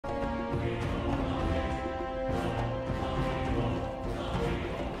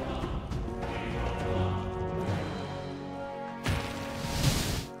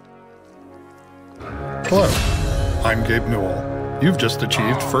Hello, I'm Gabe Newell. You've just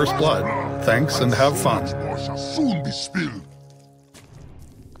achieved First Blood. Thanks and have fun. Shall soon be spilled.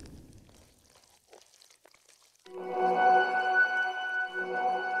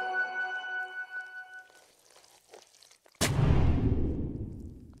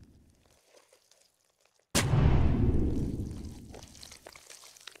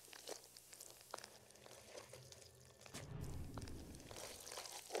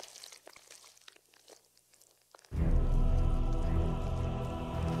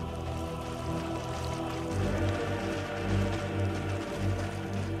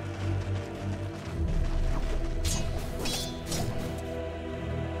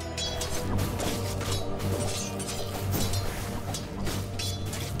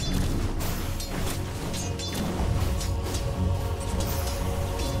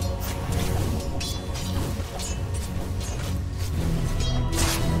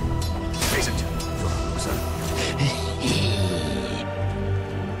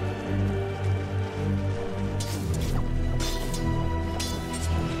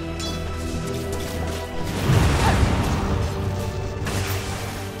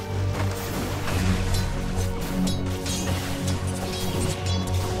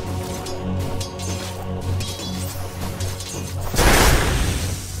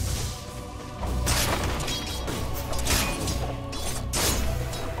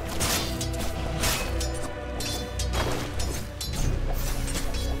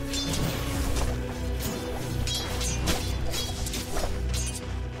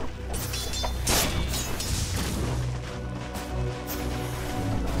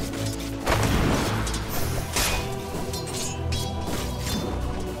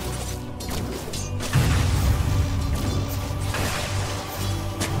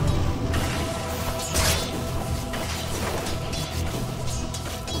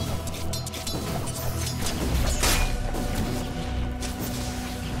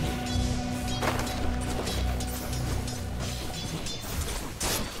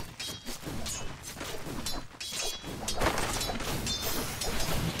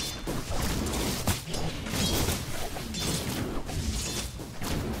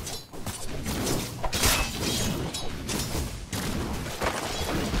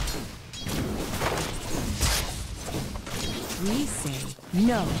 We say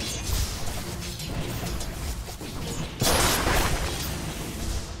no.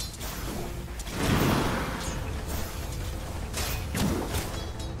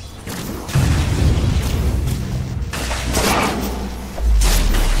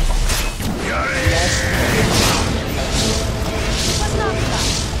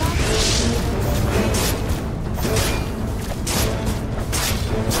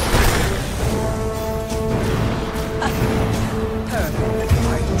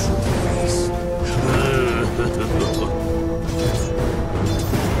 I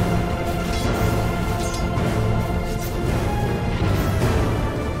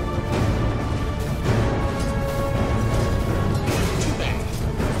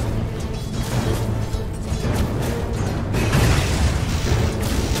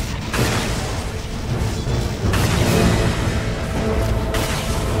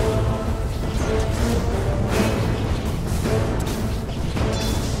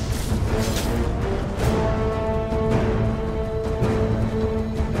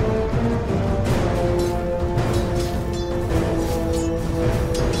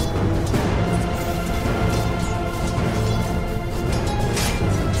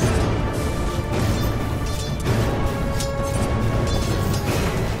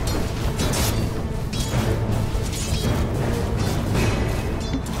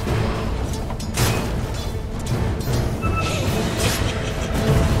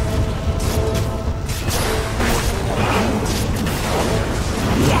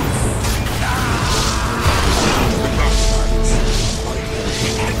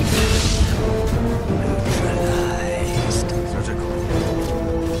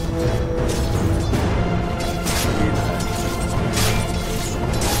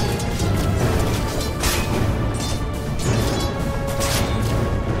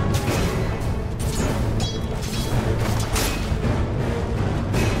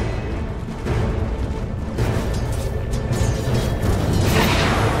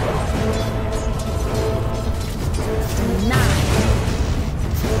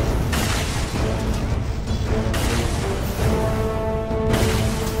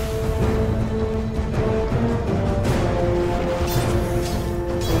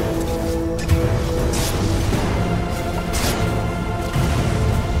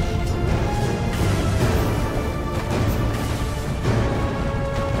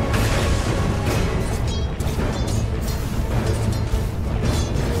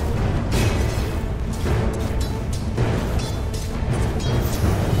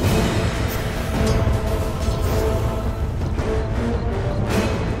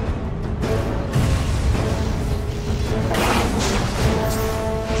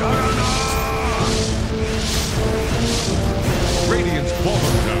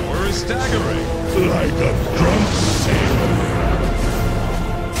staggering. Like a drunk sailor.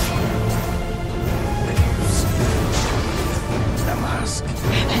 The mask.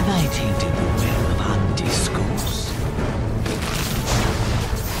 Have I tainted the well of our discourse?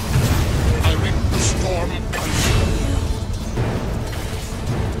 I read the storm continue.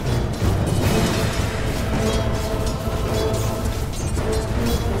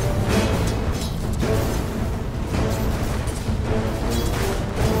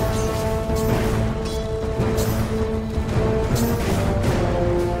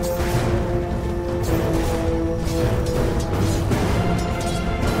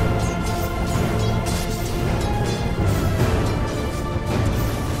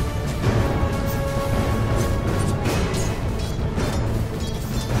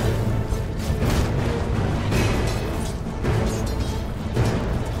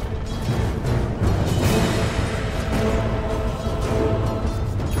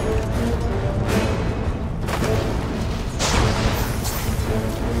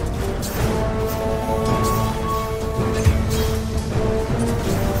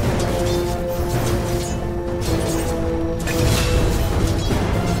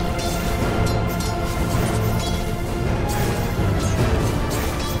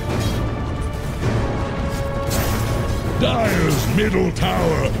 Dire's middle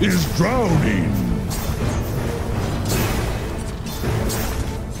tower is drowning.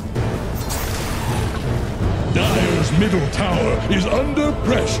 Dire's middle tower is under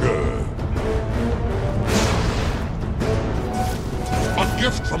pressure. A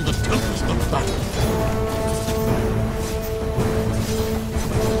gift from the tempest of battle.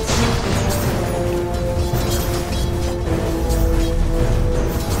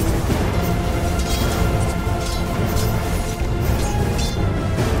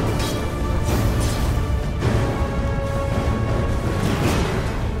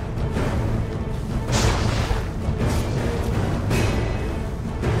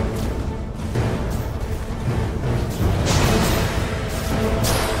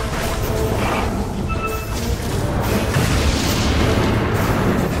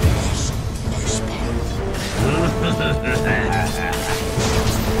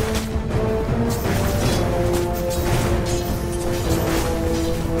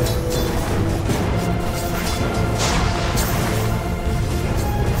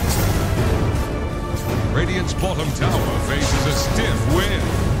 Radiant's bottom tower faces a stiff wind.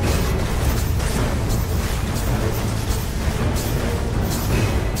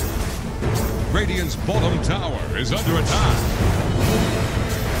 Radiant's bottom tower is under attack.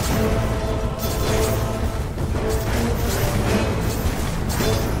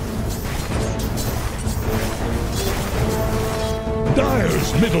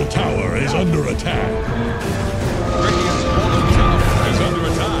 Dire's middle tower is under attack. Radiant's bottom tower is under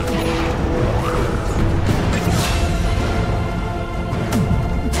attack.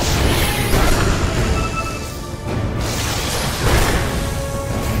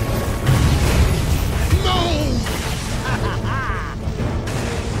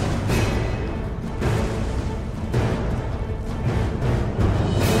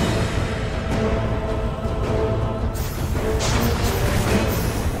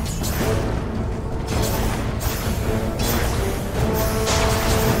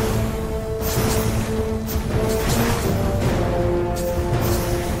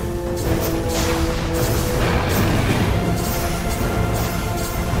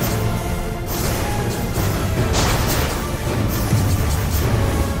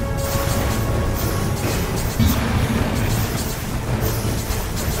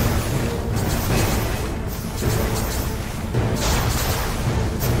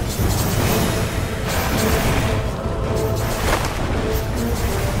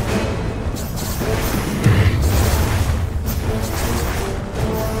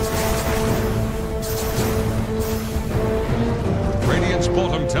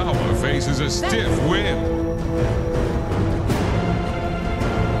 Bottom tower faces a stiff wind.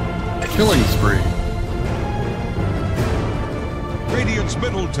 Killing spree. Radiant's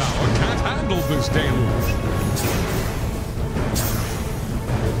middle tower can't handle this deluge.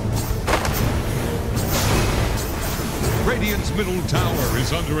 Radiant's middle tower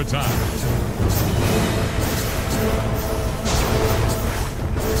is under attack.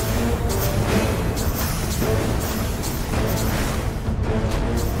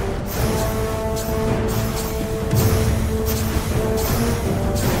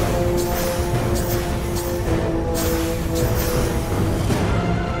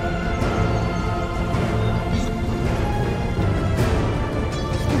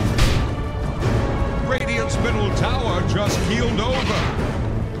 Radiant's middle tower just keeled over.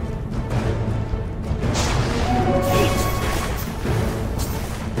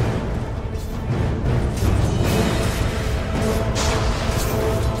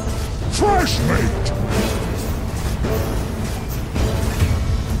 Fresh meat!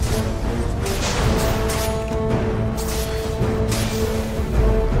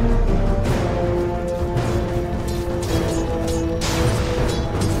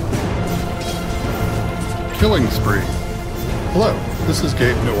 Killing spree. Hello, this is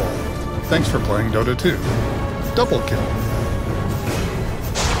Gabe Newell. Thanks for playing Dota 2. Double kill.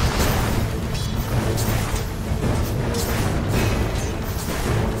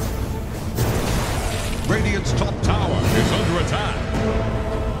 Radiant's top tower is under attack.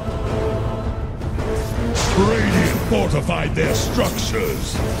 Radiant fortified their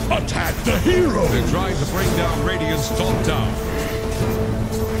structures. Attack the hero! They're trying to bring down Radiant's top tower.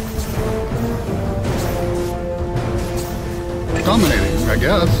 Dominating, I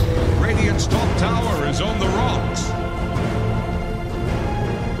guess. Radiant's top tower is on the rocks.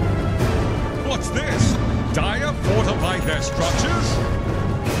 What's this? Dire fortified their structures?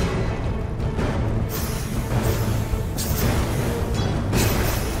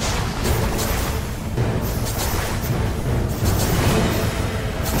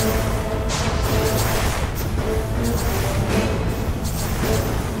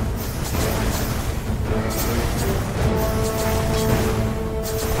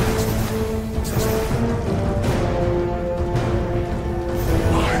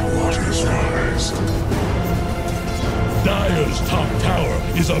 Dire's top tower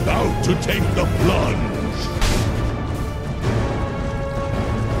is about to take the plunge.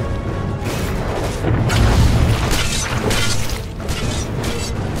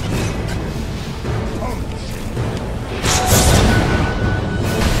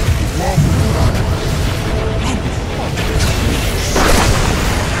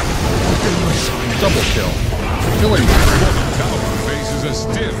 Double kill. Killing spree. Tower faces a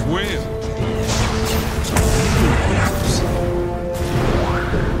stiff wind.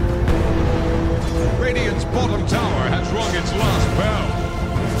 Radiant's bottom tower has rung its last bell.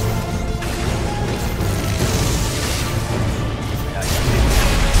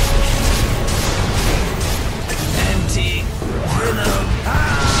 Empty. Venom.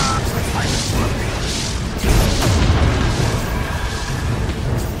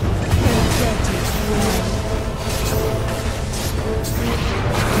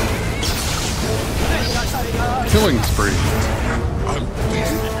 Killing spree.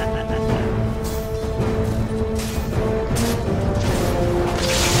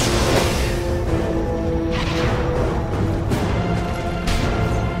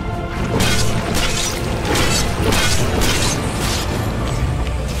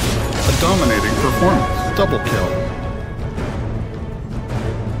 A dominating performance. Double kill.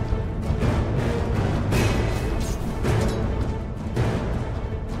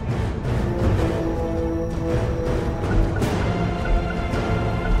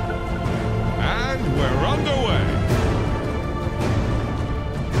 And we're underway.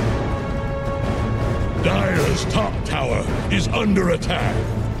 Dire's top tower is under attack.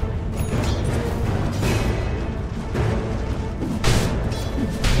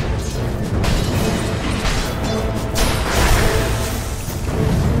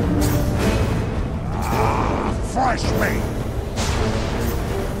 Fresh meat!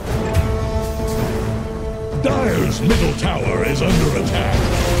 Dire's middle tower is under attack.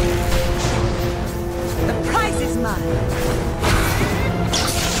 The prize is mine.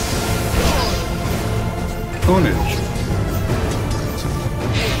 Ownage.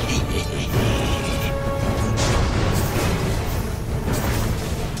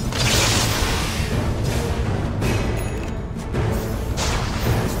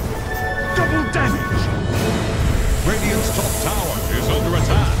 Double damage! Radiant's top tower is under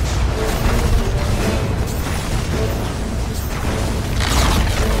attack.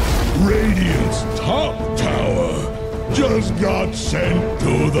 Radiant's top tower just got sent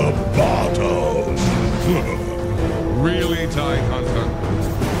to the bottom. Really tight, Hunter.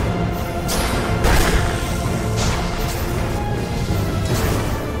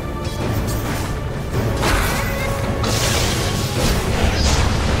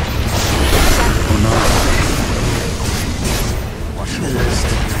 Oh no. Watch the list.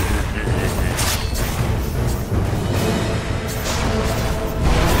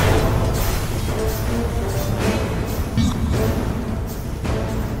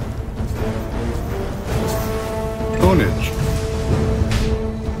 Ownage.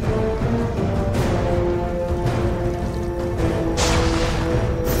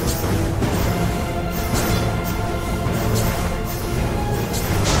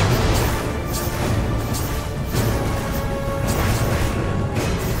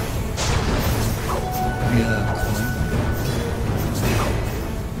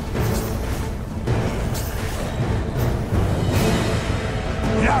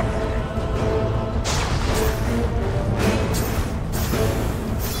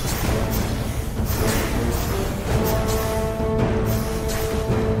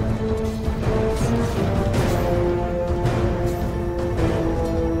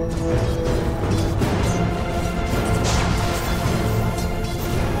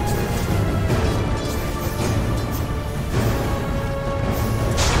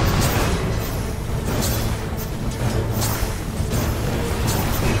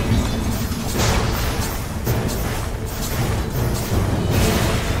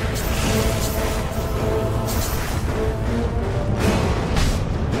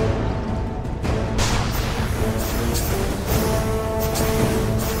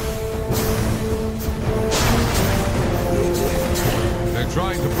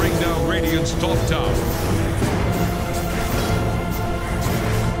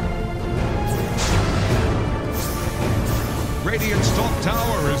 Radiant's top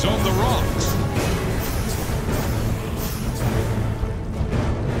tower is on the rocks.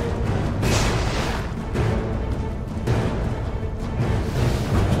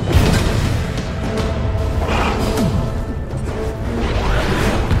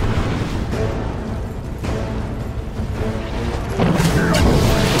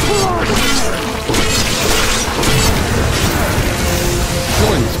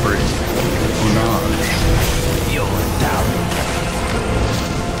 Killing spree. Onage. You're down.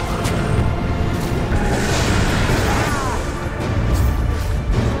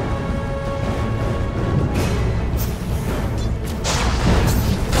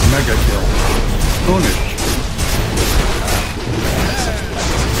 Mega kill. Onage.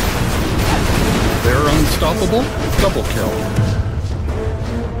 They're unstoppable. Double kill.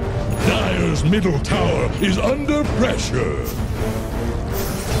 Dire's middle tower is under pressure.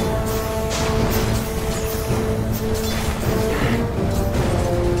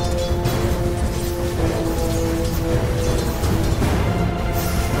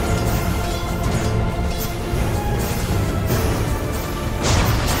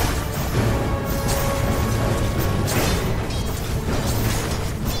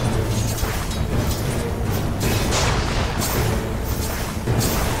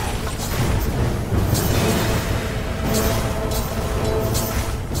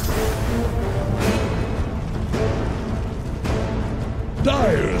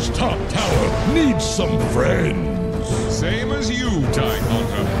 Dire's top tower needs some friends. Same as you, Time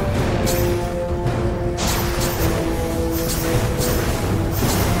Hunter.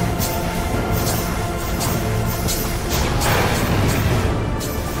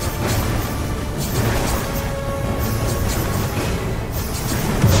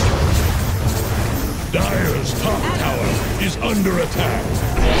 Dire's top tower is under attack.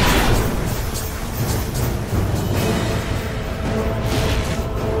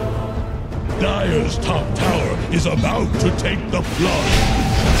 Dire's top tower is about to take the plunge.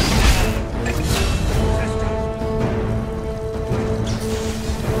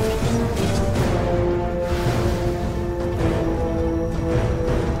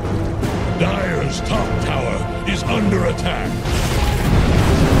 Dire's top tower is under attack.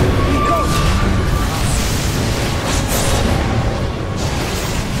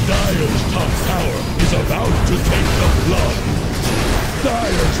 Dire's top tower is about to take the plunge.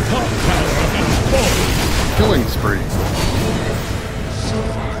 Dire's top tower has fallen. Killing spree.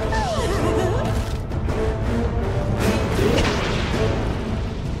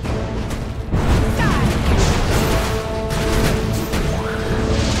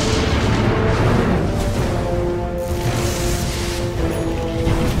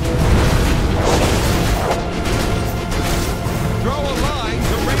 Throw a line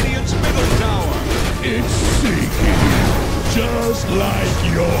to Radiant's middle tower. It's sinking, just like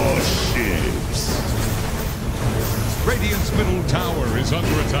your ships. Radiant's middle tower is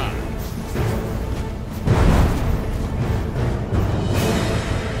under attack.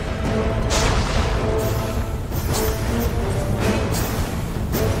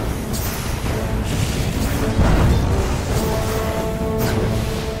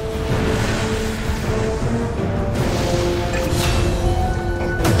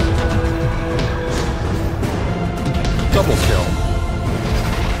 Double kill.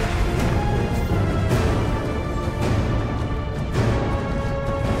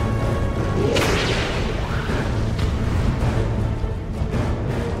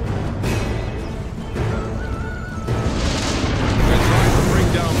 They're trying to bring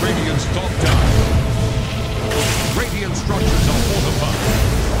down Radiant's top tower. Radiant structures are fortified.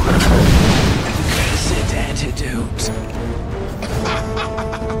 Acid antidote.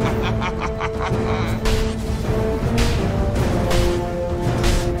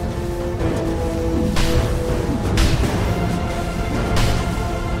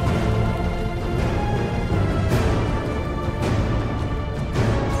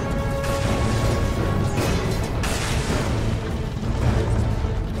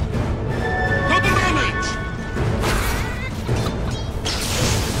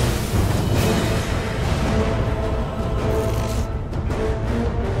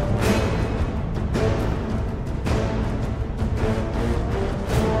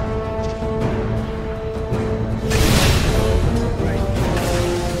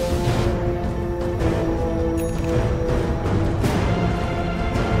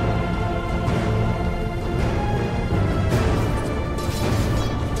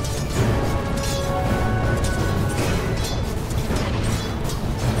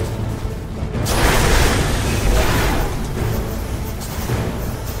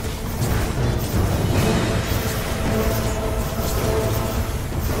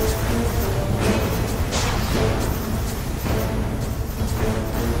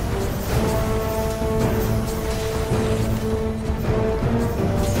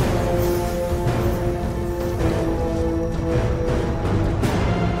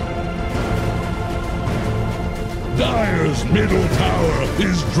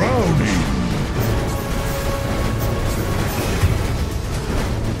 is drowning.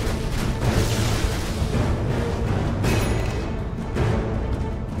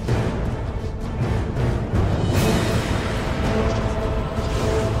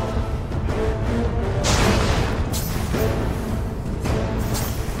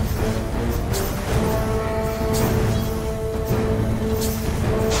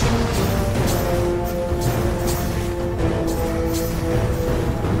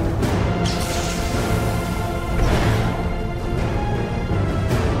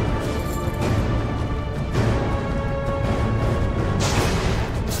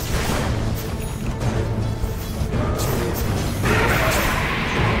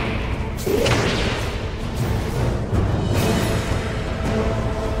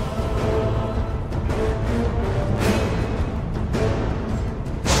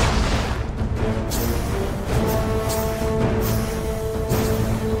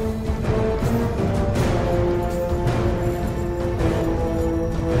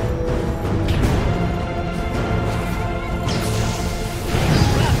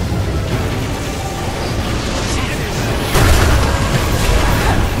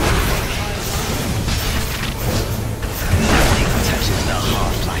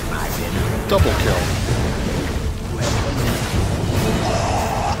 Double kill.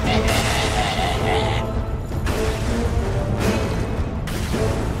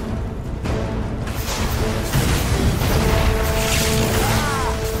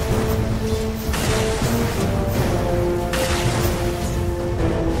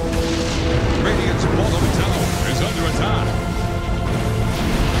 Radiant's bottom tower is under attack.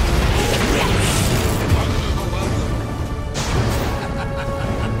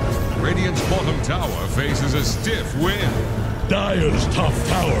 Radiant's bottom tower faces a stiff wind. Dire's top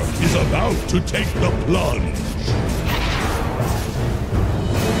tower is about to take the plunge.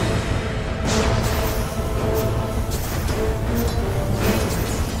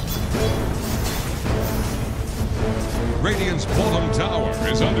 Radiant's bottom tower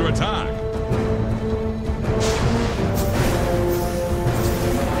is under attack.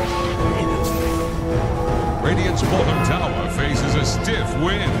 Radiant's bottom tower faces a stiff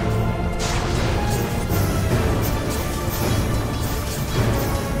wind.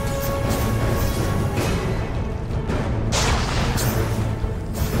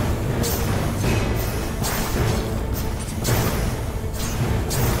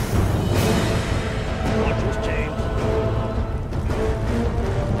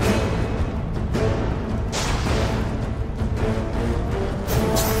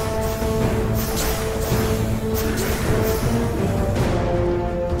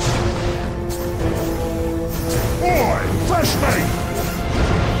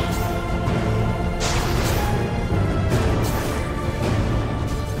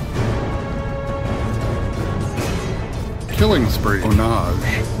 Killing spree.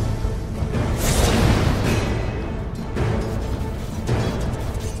 Onage.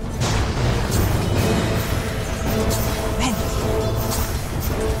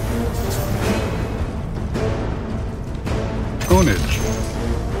 Ownage.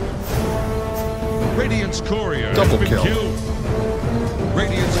 Radiant's courier Double has been kill. killed.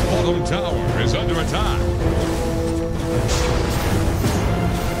 Radiant's bottom tower is under attack.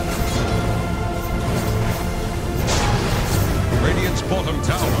 Radiant's bottom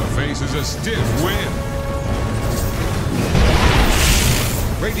tower faces a stiff wind.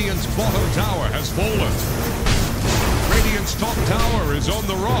 Radiant's bottom tower has fallen. Radiant's top tower is on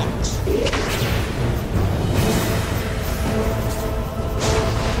the rocks.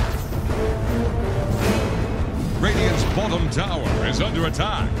 Radiant's bottom tower is under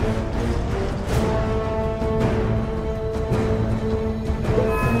attack.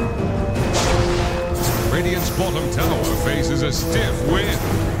 Radiant's bottom tower faces a stiff wind.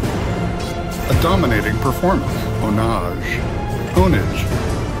 A dominating performance. Onage. Ownage.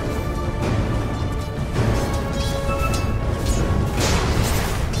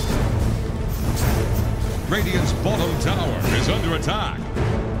 Radiant's bottom tower is under attack.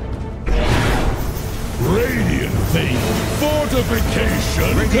 Radiant think fortification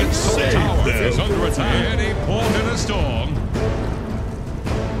can Radiant's top save tower them. is under attack. Any port in a storm.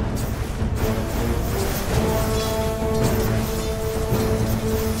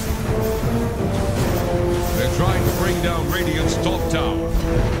 They're trying to bring down Radiant's top tower.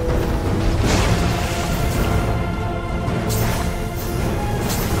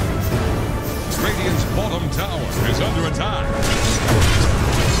 Radiant's bottom tower is under attack.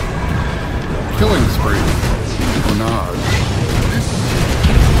 Killing spree. Onage.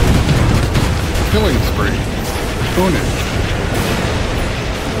 Killing spree. Ownage.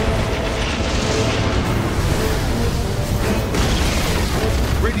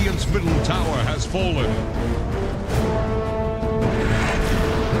 middle tower has fallen.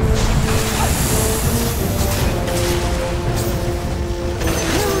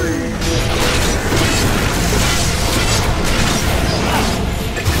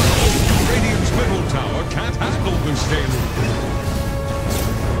 Radiant's middle tower can't handle this deluge.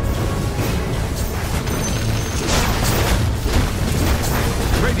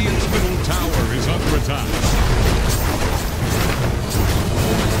 Radiant's middle tower is under attack.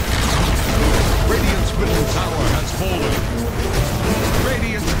 Radiant's middle tower has fallen.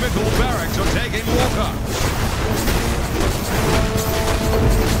 Radiant's middle barracks are taking water.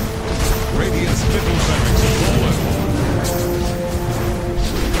 Radiant's middle barracks have fallen.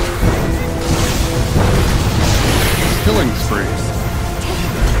 Killing spree.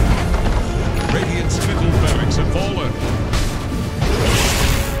 Radiant's middle barracks have fallen.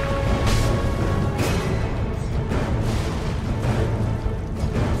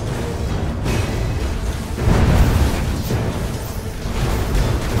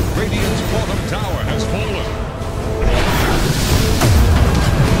 Radiant's bottom tower has fallen.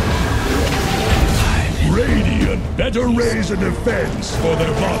 Radiant better raise a defense for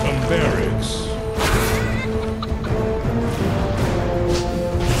their bottom barracks.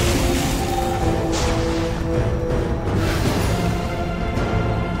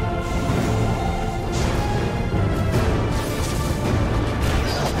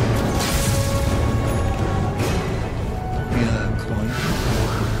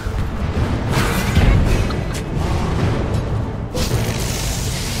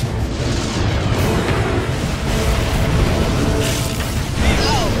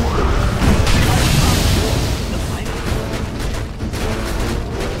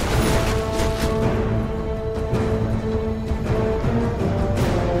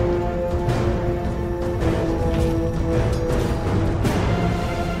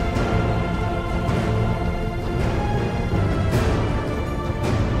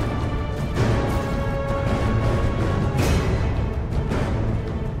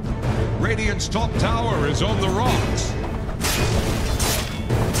 Radiant's top tower is on the rocks.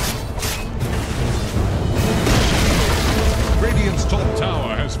 Radiant's top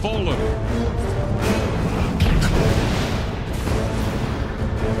tower has fallen.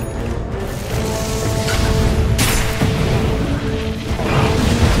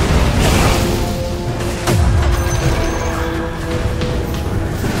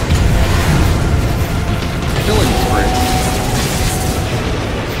 Killing spree.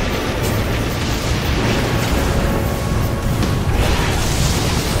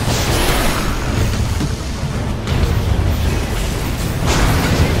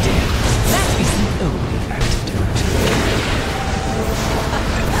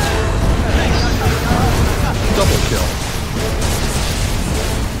 Double kill.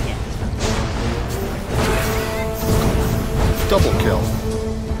 Double kill.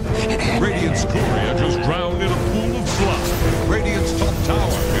 Radiant's courier just drowned in a pool of blood. Radiant's top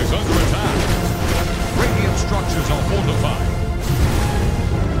tower is under attack. Radiant structures are fortified.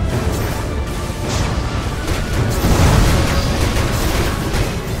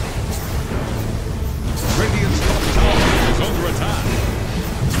 Radiant's top tower is under attack.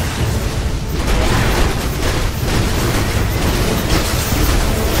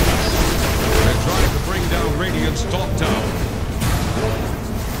 They're trying to bring down Radiant's top tower.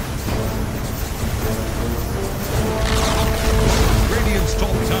 Radiant's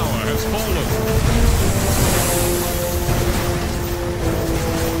top tower has fallen.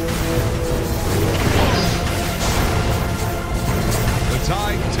 The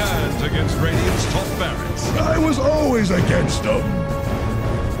tide turns against Radiant's top barracks. I was always against them.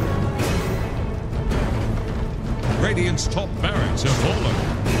 Radiant's top barracks have fallen.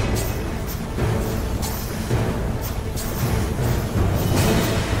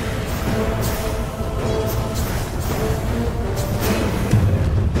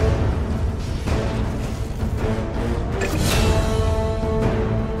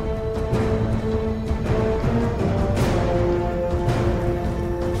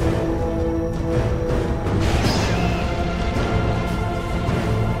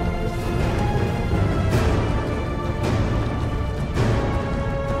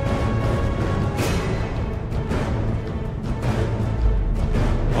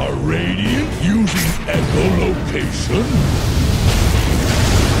 Radiant using echolocation?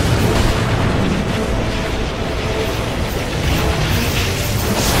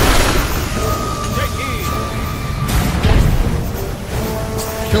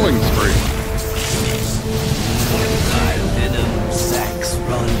 Killing spree. My venom sacks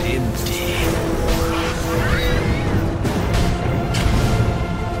run empty.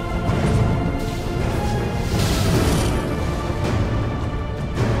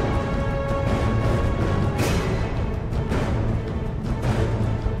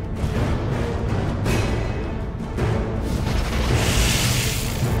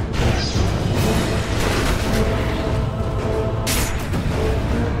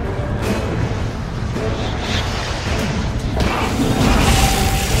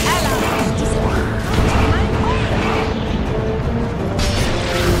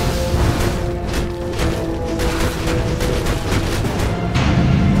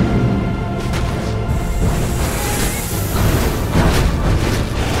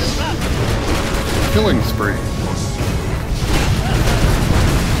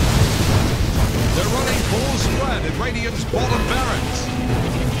 Radiant's fallen barracks.